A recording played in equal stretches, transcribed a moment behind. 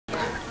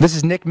This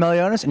is Nick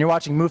Milionis, and you're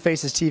watching Move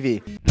Faces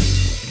TV.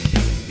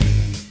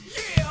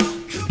 Yeah,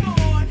 come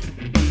on.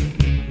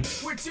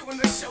 We're doing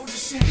the shoulder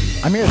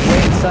shit. I'm here with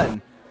Wayne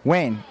Sutton.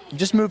 Wayne, you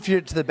just moved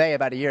here to the Bay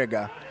about a year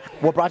ago.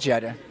 What brought you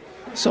out here?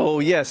 So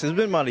yes, it's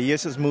been about a year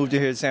since I moved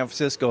here to San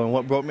Francisco, and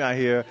what brought me out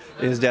here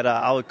is that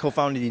I was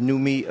co-founded the New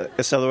Me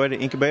Accelerator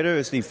Incubator.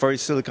 It's the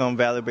first Silicon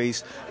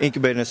Valley-based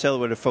incubator and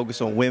accelerator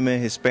focused on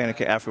women, Hispanic,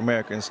 and African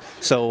Americans.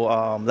 So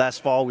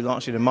last fall we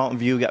launched it in Mountain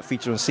View, got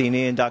featured on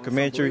CNN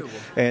documentary,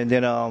 and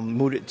then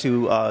moved it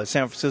to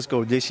San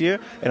Francisco this year,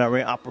 and I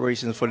ran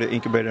operations for the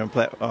incubator and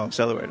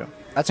accelerator.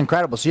 That's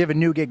incredible. So you have a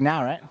new gig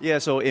now, right? Yeah,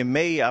 so in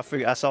May, I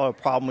figured I saw a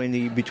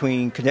problem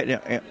between connecting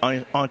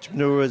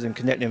entrepreneurs and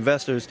connecting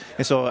investors,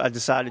 and so I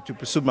decided to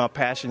pursue my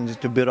passion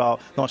to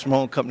launch my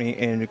own company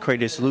and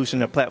create a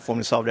solution, a platform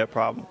to solve that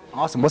problem.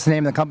 Awesome. What's the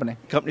name of the company?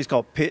 The company's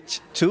called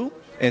Pitch2,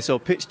 and so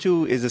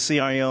Pitch2 is a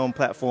CRM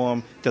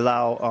platform to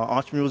allow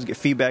entrepreneurs to get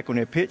feedback on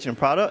their pitch and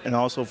product, and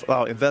also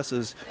allow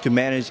investors to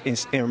manage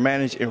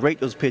and rate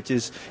those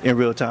pitches in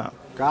real time.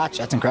 Gotcha.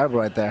 That's incredible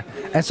right there.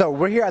 And so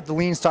we're here at the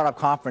Lean Startup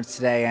Conference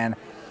today, and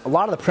a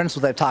lot of the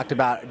principles they've talked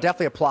about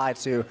definitely apply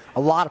to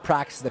a lot of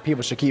practices that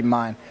people should keep in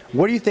mind.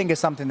 What do you think is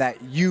something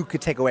that you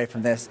could take away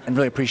from this and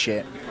really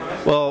appreciate?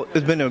 Well,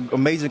 it's been an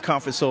amazing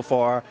conference so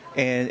far,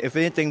 and if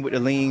anything with the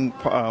Lean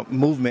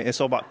movement,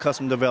 it's all about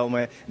custom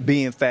development,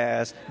 being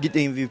fast, get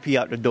the MVP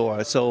out the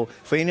door. So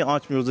for any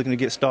entrepreneurs looking to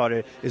get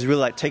started, it's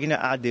really like taking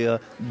the idea,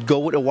 go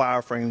with the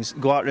wireframes,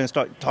 go out there and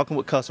start talking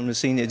with customers,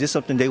 seeing is this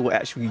something they will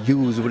actually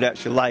use, would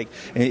actually like.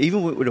 And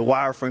even with the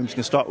wireframes, you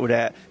can start with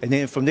that, and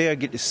then from there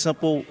get the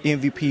simple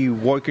MVP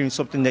working,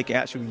 something they can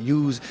actually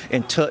use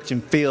and touch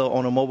and feel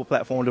on a mobile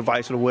platform,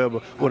 device, or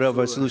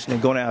whatever solution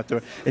they're going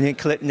after, and then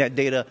collecting that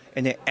data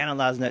and then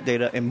analyzing that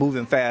data and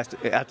moving fast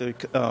after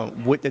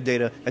with the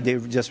data that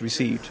they've just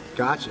received.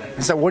 Gotcha.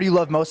 And so what do you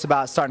love most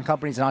about starting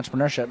companies and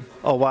entrepreneurship?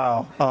 Oh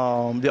wow,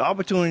 the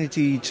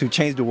opportunity to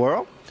change the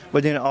world,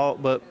 but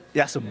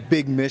that's a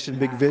big mission,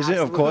 big vision.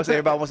 Of course,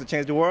 everybody wants to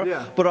change the world,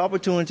 but the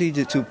opportunity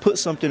to put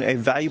something, a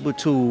valuable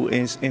tool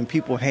in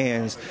people's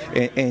hands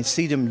and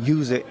see them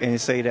use it and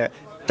say that,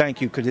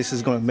 thank you, because this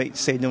is going to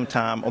save them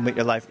time or make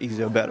their life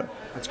easier or better.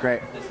 That's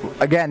great.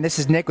 Again, this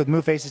is Nick with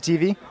Move Faces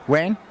TV.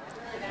 Wayne,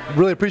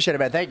 really appreciate it,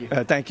 man. Thank you.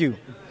 Thank you.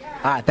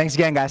 All right, thanks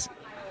again, guys.